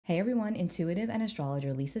Hey everyone, intuitive and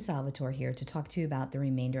astrologer Lisa Salvatore here to talk to you about the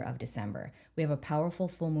remainder of December. We have a powerful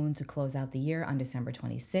full moon to close out the year on December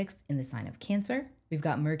 26th in the sign of Cancer. We've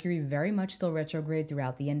got Mercury very much still retrograde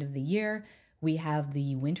throughout the end of the year. We have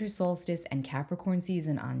the Winter Solstice and Capricorn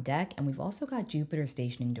season on deck, and we've also got Jupiter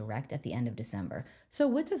stationing direct at the end of December. So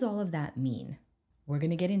what does all of that mean? We're going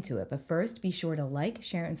to get into it, but first be sure to like,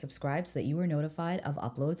 share, and subscribe so that you are notified of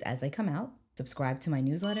uploads as they come out. Subscribe to my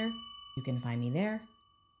newsletter. You can find me there.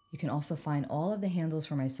 You can also find all of the handles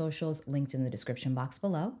for my socials linked in the description box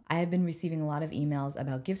below. I have been receiving a lot of emails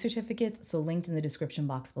about gift certificates, so linked in the description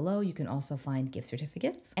box below, you can also find gift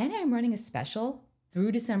certificates. And I'm running a special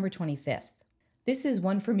through December 25th. This is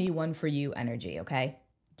one for me, one for you energy, okay?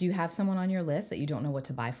 Do you have someone on your list that you don't know what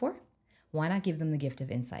to buy for? Why not give them the gift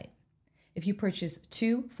of insight? If you purchase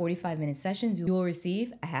two 45-minute sessions, you will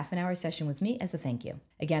receive a half-an-hour session with me as a thank you.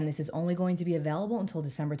 Again, this is only going to be available until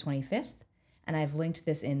December 25th. And I've linked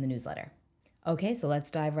this in the newsletter. Okay, so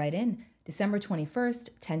let's dive right in. December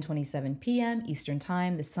 21st, 10:27 p.m. Eastern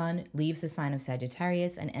Time, the sun leaves the sign of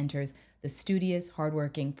Sagittarius and enters the studious,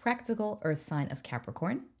 hardworking, practical earth sign of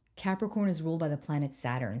Capricorn. Capricorn is ruled by the planet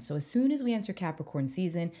Saturn, so as soon as we enter Capricorn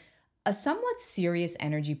season, a somewhat serious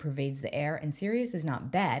energy pervades the air, and serious is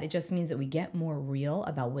not bad. It just means that we get more real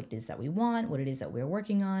about what it is that we want, what it is that we're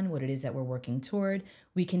working on, what it is that we're working toward.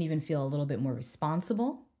 We can even feel a little bit more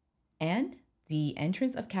responsible. And the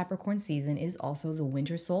entrance of Capricorn season is also the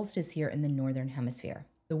winter solstice here in the northern hemisphere.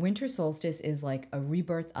 The winter solstice is like a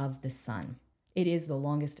rebirth of the sun. It is the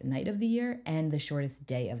longest night of the year and the shortest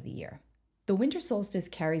day of the year. The winter solstice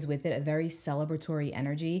carries with it a very celebratory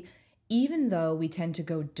energy. Even though we tend to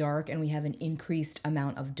go dark and we have an increased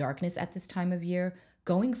amount of darkness at this time of year,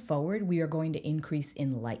 going forward, we are going to increase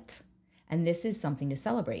in light. And this is something to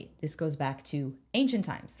celebrate. This goes back to ancient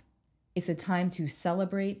times. It's a time to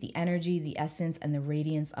celebrate the energy, the essence, and the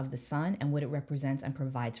radiance of the sun and what it represents and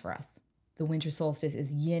provides for us. The winter solstice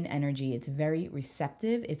is yin energy. It's very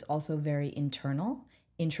receptive. It's also very internal,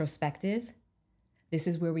 introspective. This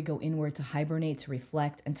is where we go inward to hibernate, to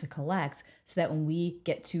reflect, and to collect so that when we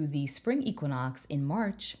get to the spring equinox in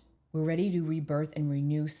March, we're ready to rebirth and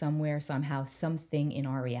renew somewhere, somehow, something in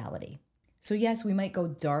our reality. So yes, we might go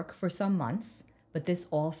dark for some months, but this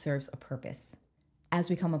all serves a purpose. As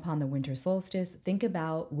we come upon the winter solstice, think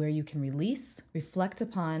about where you can release, reflect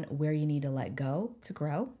upon where you need to let go to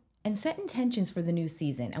grow, and set intentions for the new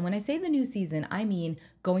season. And when I say the new season, I mean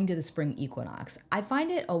going to the spring equinox. I find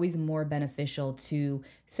it always more beneficial to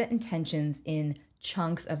set intentions in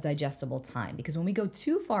chunks of digestible time, because when we go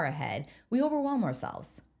too far ahead, we overwhelm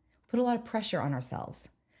ourselves, put a lot of pressure on ourselves,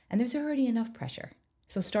 and there's already enough pressure.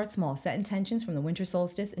 So start small, set intentions from the winter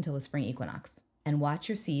solstice until the spring equinox, and watch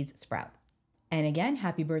your seeds sprout. And again,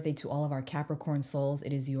 happy birthday to all of our Capricorn souls.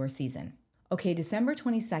 It is your season. Okay, December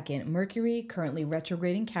 22nd, Mercury, currently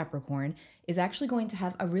retrograde in Capricorn, is actually going to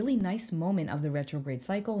have a really nice moment of the retrograde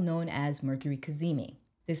cycle known as Mercury cazimi.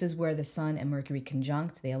 This is where the sun and Mercury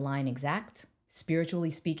conjunct, they align exact.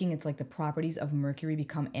 Spiritually speaking, it's like the properties of Mercury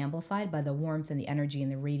become amplified by the warmth and the energy and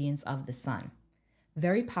the radiance of the sun.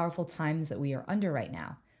 Very powerful times that we are under right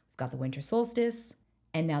now. We've got the winter solstice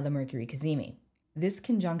and now the Mercury cazimi. This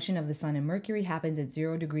conjunction of the sun and Mercury happens at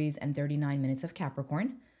 0 degrees and 39 minutes of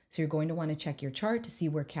Capricorn. So you're going to want to check your chart to see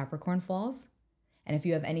where Capricorn falls. And if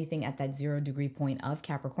you have anything at that 0 degree point of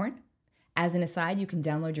Capricorn. As an aside, you can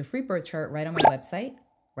download your free birth chart right on my website,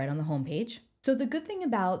 right on the homepage. So the good thing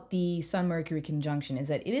about the Sun-Mercury conjunction is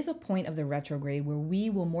that it is a point of the retrograde where we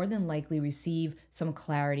will more than likely receive some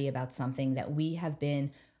clarity about something that we have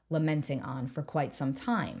been lamenting on for quite some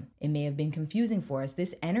time. It may have been confusing for us.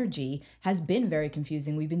 This energy has been very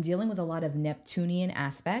confusing. We've been dealing with a lot of Neptunian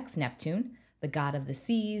aspects. Neptune, the god of the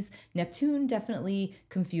seas. Neptune definitely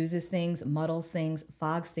confuses things, muddles things,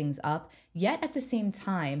 fogs things up. Yet at the same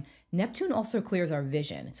time, Neptune also clears our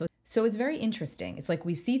vision. So it's very interesting. It's like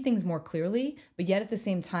we see things more clearly, but yet at the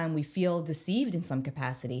same time, we feel deceived in some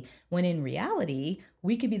capacity, when in reality,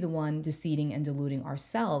 we could be the one deceiving and deluding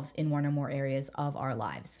ourselves in one or more areas of our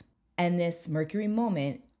lives. And this Mercury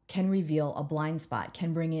moment can reveal a blind spot,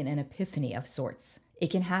 can bring in an epiphany of sorts. It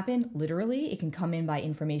can happen literally. It can come in by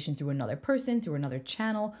information through another person, through another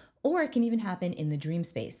channel, or it can even happen in the dream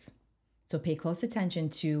space. So pay close attention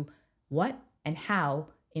to what and how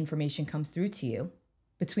information comes through to you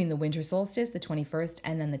between the winter solstice, the 21st,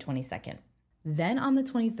 and then the 22nd. Then on the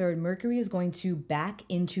 23rd, Mercury is going to back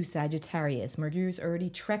into Sagittarius. Mercury has already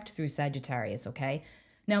trekked through Sagittarius, okay?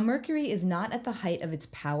 Now, Mercury is not at the height of its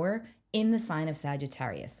power in the sign of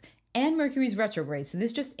Sagittarius. And Mercury's retrograde, so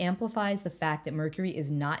this just amplifies the fact that Mercury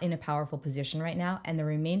is not in a powerful position right now, and the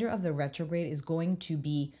remainder of the retrograde is going to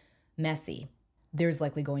be messy. There's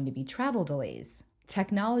likely going to be travel delays,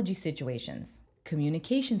 technology situations,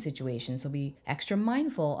 communication situations. So be extra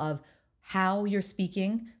mindful of how you're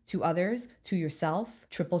speaking to others, to yourself.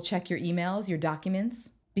 Triple check your emails, your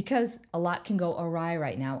documents, because a lot can go awry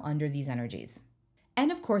right now under these energies.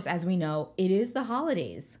 And of course, as we know, it is the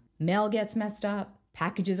holidays. Mail gets messed up,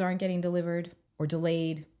 packages aren't getting delivered or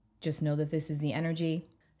delayed. Just know that this is the energy.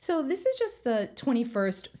 So this is just the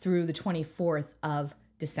 21st through the 24th of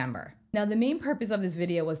December. Now, the main purpose of this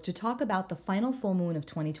video was to talk about the final full moon of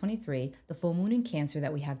 2023, the full moon in Cancer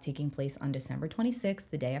that we have taking place on December 26th,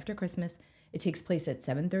 the day after Christmas. It takes place at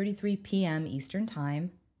 7:33 p.m. Eastern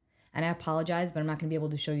Time. And I apologize, but I'm not going to be able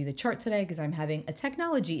to show you the chart today because I'm having a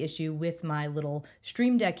technology issue with my little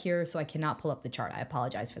stream deck here, so I cannot pull up the chart. I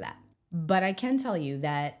apologize for that. But I can tell you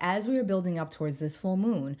that as we are building up towards this full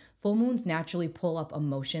moons naturally pull up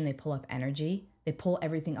emotion, they pull up energy, they pull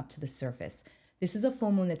everything up to the surface. This is a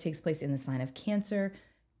full moon that takes place in the sign of Cancer.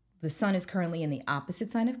 The sun is currently in the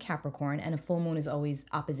opposite sign of Capricorn, and a full moon is always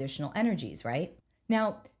oppositional energies, right?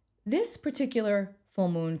 Now, this particular full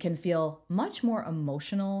moon can feel much more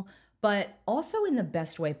emotional, but also in the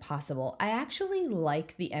best way possible. I actually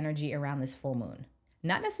like the energy around this full moon.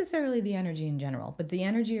 Not necessarily the energy in general, but the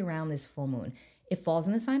energy around this full moon. It falls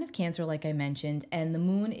in the sign of Cancer, like I mentioned, and the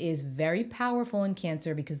moon is very powerful in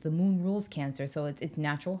Cancer because the moon rules Cancer, so it's its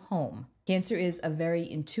natural home. Cancer is a very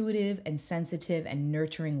intuitive and sensitive and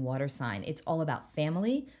nurturing water sign. It's all about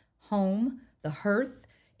family, home, the hearth.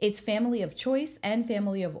 It's family of choice and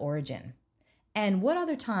family of origin. And what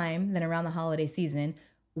other time than around the holiday season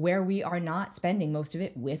where we are not spending most of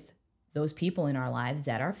it with those people in our lives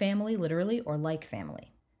that are family, literally, or like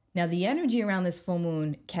family. Now, the energy around this full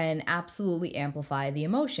moon can absolutely amplify the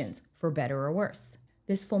emotions, for better or worse.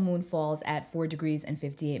 This full moon falls at 4 degrees and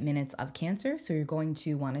 58 minutes of Cancer, so you're going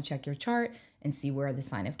to want to check your chart and see where the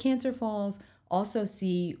sign of Cancer falls. Also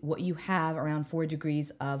see what you have around 4 degrees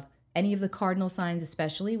of any of the cardinal signs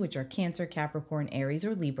especially, which are Cancer, Capricorn, Aries,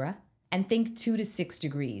 or Libra, and think 2 to 6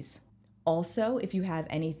 degrees. Also, if you have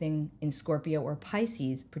anything in Scorpio or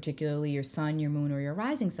Pisces, particularly your sun, your moon, or your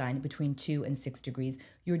rising sign between 2 and 6 degrees,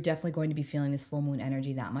 you're definitely going to be feeling this full moon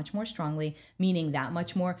energy that much more strongly, meaning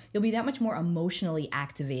you'll be that much more emotionally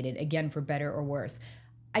activated, again, for better or worse.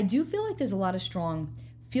 I do feel like there's a lot of strong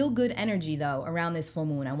feel-good energy, though, around this full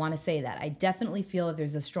moon. I want to say that. I definitely feel that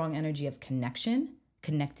there's a strong energy of connection,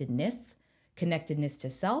 connectedness to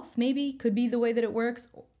self, maybe, could be the way that it works,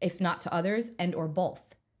 if not to others, and or both.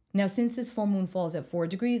 Now, since this full moon falls at 4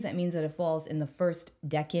 degrees, that means that it falls in the first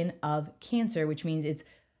decan of Cancer, which means it's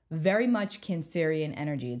very much Cancerian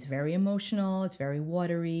energy. It's very emotional, it's very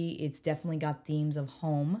watery, it's definitely got themes of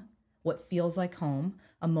home, what feels like home,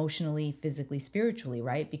 emotionally, physically, spiritually,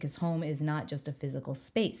 right? Because home is not just a physical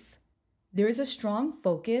space. There is a strong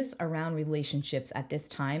focus around relationships at this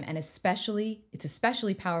time, and it's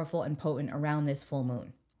especially powerful and potent around this full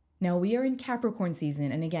moon. Now, we are in Capricorn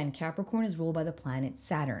season, and again, Capricorn is ruled by the planet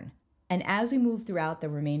Saturn. And as we move throughout the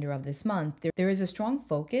remainder of this month, there is a strong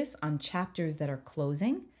focus on chapters that are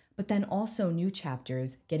closing, but then also new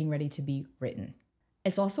chapters getting ready to be written.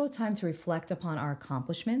 It's also a time to reflect upon our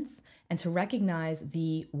accomplishments and to recognize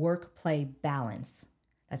the work-play balance.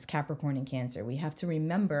 That's Capricorn and Cancer. We have to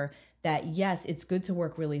remember that, yes, it's good to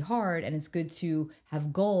work really hard, and it's good to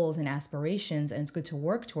have goals and aspirations, and it's good to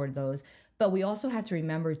work toward those. But we also have to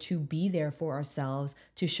remember to be there for ourselves,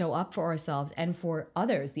 to show up for ourselves and for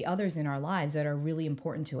others, the others in our lives that are really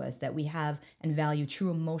important to us, that we have and value true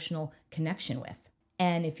emotional connection with.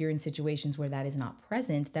 And if you're in situations where that is not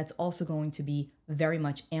present, that's also going to be very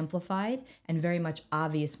much amplified and very much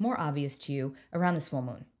more obvious to you around this full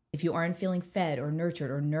moon. If you aren't feeling fed or nurtured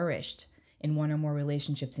or nourished in one or more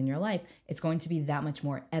relationships in your life, it's going to be that much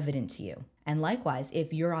more evident to you. And likewise,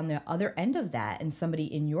 if you're on the other end of that and somebody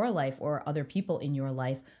in your life or other people in your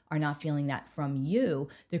life are not feeling that from you,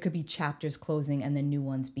 there could be chapters closing and then new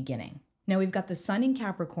ones beginning. Now, we've got the sun in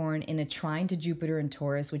Capricorn in a trine to Jupiter in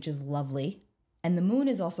Taurus, which is lovely. And the moon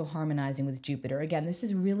is also harmonizing with Jupiter. Again, this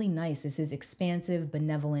is really nice. This is expansive,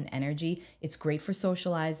 benevolent energy. It's great for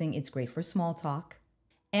socializing. It's great for small talk.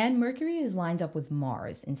 And Mercury is lined up with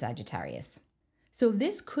Mars in Sagittarius. So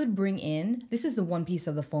this could bring in, this is the one piece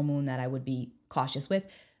of the full moon that I would be cautious with.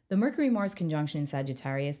 The Mercury-Mars conjunction in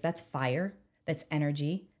Sagittarius, that's fire, that's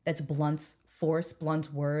energy, that's blunt force,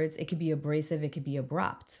 blunt words. It could be abrasive, it could be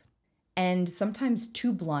abrupt. And sometimes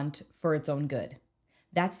too blunt for its own good.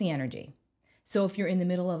 That's the energy. So if you're in the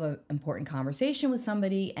middle of an important conversation with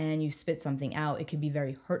somebody and you spit something out, it could be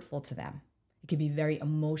very hurtful to them. It could be very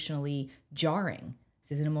emotionally jarring.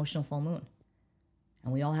 This is an emotional full moon.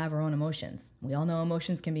 And we all have our own emotions. We all know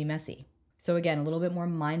emotions can be messy. So again, a little bit more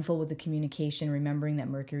mindful with the communication, remembering that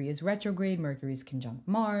Mercury is retrograde, Mercury is conjunct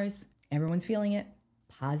Mars. Everyone's feeling it.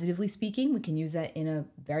 Positively speaking, we can use that in a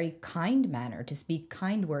very kind manner to speak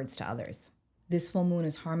kind words to others. This full moon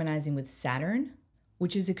is harmonizing with Saturn,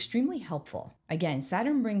 which is extremely helpful. Again,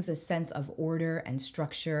 Saturn brings a sense of order and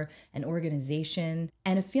structure and organization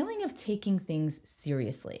and a feeling of taking things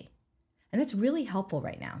seriously. And that's really helpful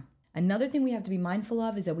right now. Another thing we have to be mindful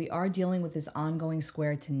of is that we are dealing with this ongoing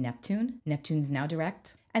square to Neptune. Neptune's now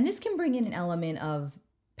direct. And this can bring in an element of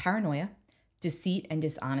paranoia, deceit, and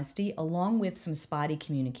dishonesty, along with some spotty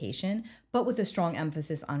communication, but with a strong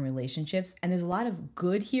emphasis on relationships. And there's a lot of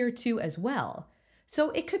good here too as well.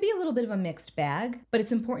 So it could be a little bit of a mixed bag, but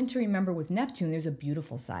it's important to remember with Neptune, there's a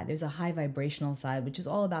beautiful side. There's a high vibrational side, which is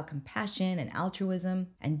all about compassion and altruism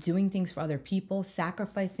and doing things for other people,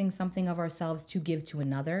 sacrificing something of ourselves to give to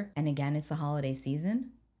another. And again, it's the holiday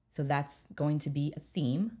season, so that's going to be a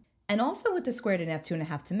theme. And also with the square to Neptune, I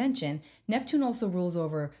have to mention, Neptune also rules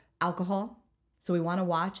over alcohol. So we want to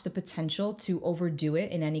watch the potential to overdo it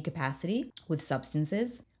in any capacity with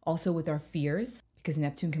substances, also with our fears, because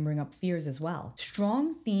Neptune can bring up fears as well.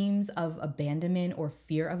 Strong themes of abandonment or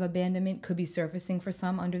fear of abandonment could be surfacing for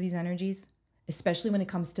some under these energies, especially when it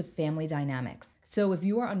comes to family dynamics. So if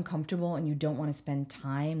you are uncomfortable and you don't want to spend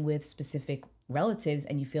time with specific relatives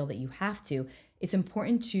and you feel that you have to, it's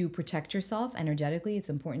important to protect yourself energetically.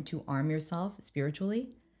 It's important to arm yourself spiritually.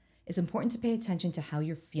 It's important to pay attention to how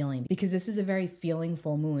you're feeling because this is a very feeling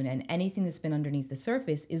full moon and anything that's been underneath the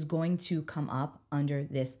surface is going to come up under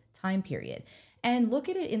this time period. And look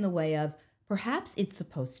at it in the way of perhaps it's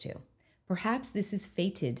supposed to. Perhaps this is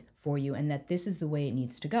fated for you and that this is the way it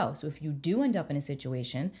needs to go. So if you do end up in a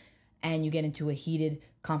situation and you get into a heated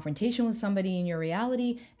confrontation with somebody in your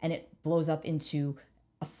reality and it blows up into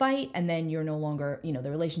a fight and then you're no longer, the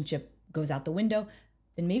relationship goes out the window,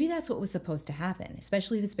 then maybe that's what was supposed to happen,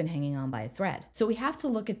 especially if it's been hanging on by a thread. So we have to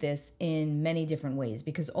look at this in many different ways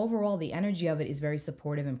because overall the energy of it is very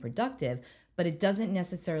supportive and productive, but it doesn't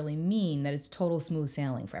necessarily mean that it's total smooth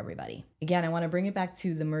sailing for everybody. Again, I want to bring it back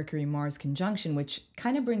to the Mercury-Mars conjunction, which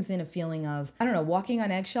kind of brings in a feeling of, walking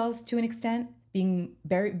on eggshells to an extent, being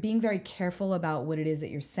very careful about what it is that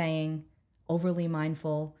you're saying, overly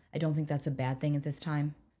mindful. I don't think that's a bad thing at this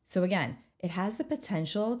time. So again, it has the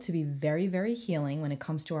potential to be very, very healing when it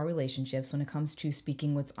comes to our relationships, when it comes to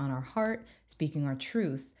speaking what's on our heart, speaking our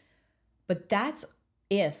truth. But that's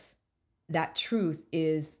if that truth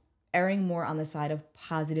is erring more on the side of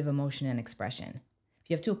positive emotion and expression. If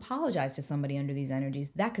you have to apologize to somebody under these energies,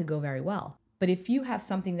 that could go very well. But if you have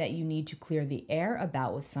something that you need to clear the air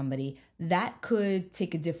about with somebody, that could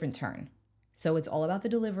take a different turn. So it's all about the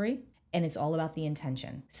delivery and it's all about the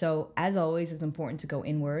intention. So as always, it's important to go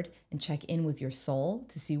inward and check in with your soul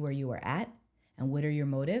to see where you are at and what are your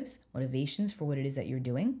motivations for what it is that you're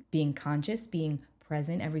doing. Being conscious, being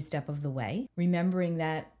present every step of the way, remembering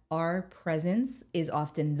that our presence is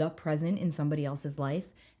often the present in somebody else's life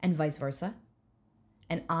and vice versa,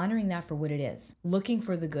 and honoring that for what it is. Looking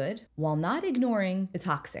for the good while not ignoring the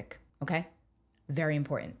toxic, okay? Very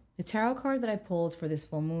important. The tarot card that I pulled for this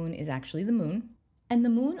full moon is actually the moon, and the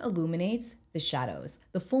moon illuminates the shadows.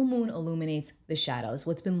 The full moon illuminates the shadows,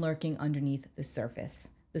 what's been lurking underneath the surface,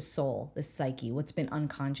 the soul, the psyche, what's been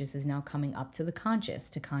unconscious is now coming up to the conscious,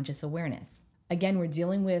 to conscious awareness. Again, we're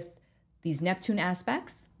dealing with these Neptune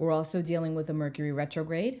aspects. We're also dealing with a Mercury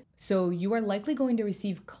retrograde. So you are likely going to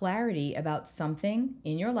receive clarity about something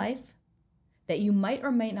in your life that you might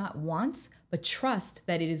or might not want, but trust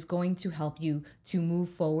that it is going to help you to move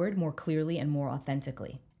forward more clearly and more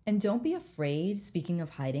authentically. And don't be afraid, speaking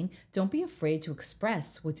of hiding, don't be afraid to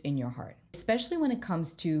express what's in your heart, especially when it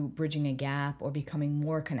comes to bridging a gap or becoming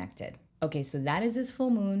more connected. Okay, so that is this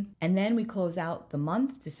full moon. And then we close out the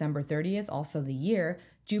month, December 30th, also the year.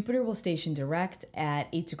 Jupiter will station direct at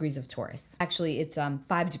 8 degrees of Taurus. Actually, it's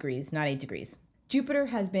 5 degrees, not 8 degrees. Jupiter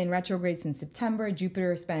has been retrograde since September.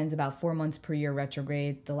 Jupiter spends about 4 months per year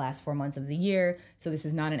retrograde, the last 4 months of the year. So this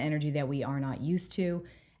is not an energy that we are not used to.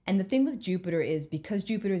 And the thing with Jupiter is because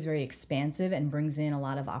Jupiter is very expansive and brings in a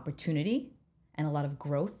lot of opportunity and a lot of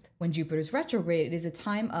growth, when Jupiter's retrograde, it is a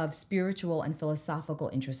time of spiritual and philosophical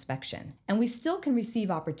introspection. And we still can receive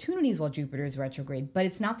opportunities while Jupiter is retrograde, but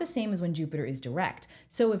it's not the same as when Jupiter is direct.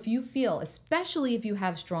 So if you feel, especially if you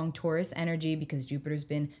have strong Taurus energy, because Jupiter's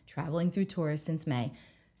been traveling through Taurus since May.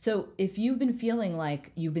 So if you've been feeling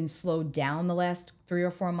like you've been slowed down the last 3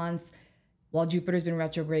 or 4 months while Jupiter's been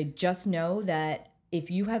retrograde, just know that if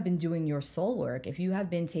you have been doing your soul work, if you have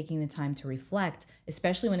been taking the time to reflect,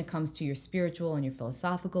 especially when it comes to your spiritual and your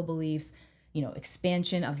philosophical beliefs,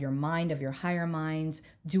 expansion of your mind, of your higher minds,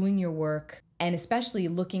 doing your work, And especially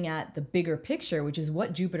looking at the bigger picture, which is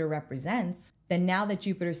what Jupiter represents, then now that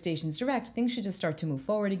Jupiter stations direct, things should just start to move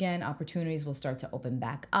forward again. Opportunities will start to open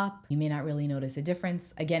back up. You may not really notice a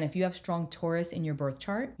difference. Again, if you have strong Taurus in your birth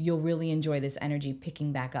chart, you'll really enjoy this energy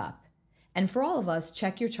picking back up. And for all of us,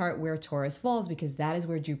 check your chart where Taurus falls, because that is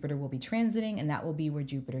where Jupiter will be transiting, and that will be where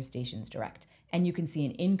Jupiter stations direct. And you can see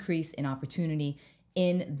an increase in opportunity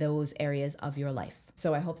in those areas of your life.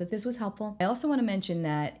 So I hope that this was helpful. I also want to mention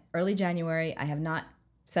that early January, I have not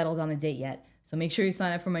settled on the date yet, so make sure you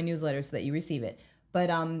sign up for my newsletter so that you receive it. But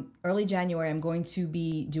early January, I'm going to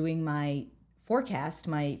be doing my forecast,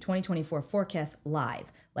 my 2024 forecast live.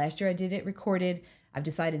 Last year I did it recorded. I've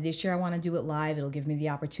decided this year I want to do it live. It'll give me the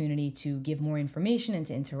opportunity to give more information and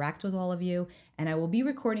to interact with all of you. And I will be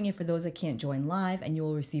recording it for those that can't join live, and you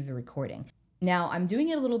will receive the recording. Now, I'm doing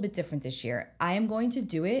it a little bit different this year. I am going to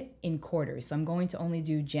do it in quarters. So I'm going to only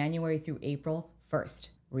do January through April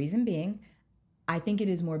first. Reason being, I think it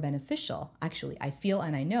is more beneficial. Actually, I feel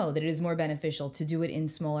and I know that it is more beneficial to do it in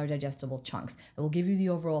smaller digestible chunks. I will give you the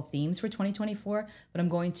overall themes for 2024, but I'm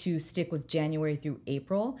going to stick with January through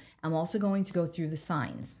April. I'm also going to go through the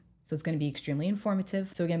signs. So it's going to be extremely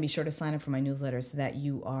informative. So again, be sure to sign up for my newsletter so that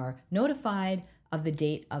you are notified of the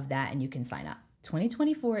date of that and you can sign up.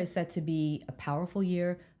 2024 is set to be a powerful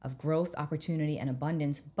year of growth, opportunity, and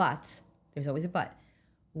abundance, but there's always a but.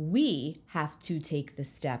 We have to take the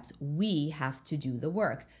steps. We have to do the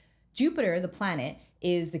work. Jupiter, the planet,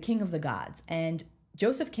 is the king of the gods. And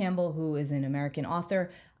Joseph Campbell, who is an American author,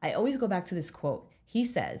 I always go back to this quote. He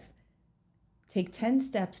says, "Take 10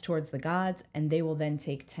 steps towards the gods, and they will then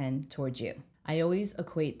take 10 towards you." I always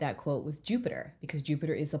equate that quote with Jupiter, because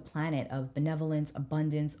Jupiter is the planet of benevolence,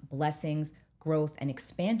 abundance, blessings, growth, and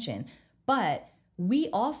expansion. But we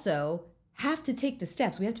also have to take the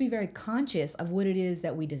steps. We have to be very conscious of what it is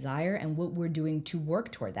that we desire and what we're doing to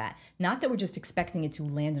work toward that. Not that we're just expecting it to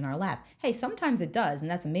land in our lap. Hey, sometimes it does, and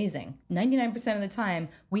that's amazing. 99% of the time,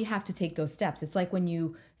 we have to take those steps. It's like when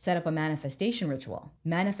you set up a manifestation ritual.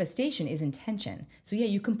 Manifestation is intention. So yeah,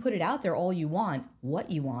 you can put it out there all you want,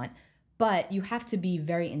 what you want, but you have to be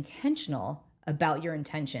very intentional about your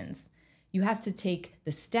intentions. You have to take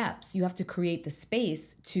the steps. You have to create the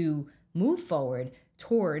space to move forward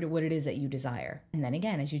toward what it is that you desire. And then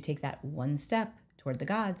again, as you take that one step toward the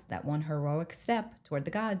gods, that one heroic step toward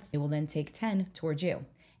the gods, it will then take 10 towards you.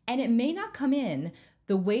 And it may not come in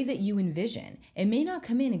the way that you envision. It may not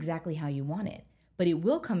come in exactly how you want it, but it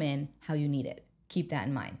will come in how you need it. Keep that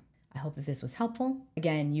in mind. I hope that this was helpful.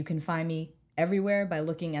 Again, you can find me everywhere by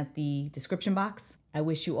looking at the description box. I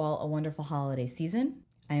wish you all a wonderful holiday season.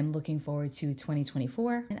 I am looking forward to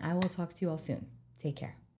 2024, and I will talk to you all soon. Take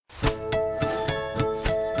care.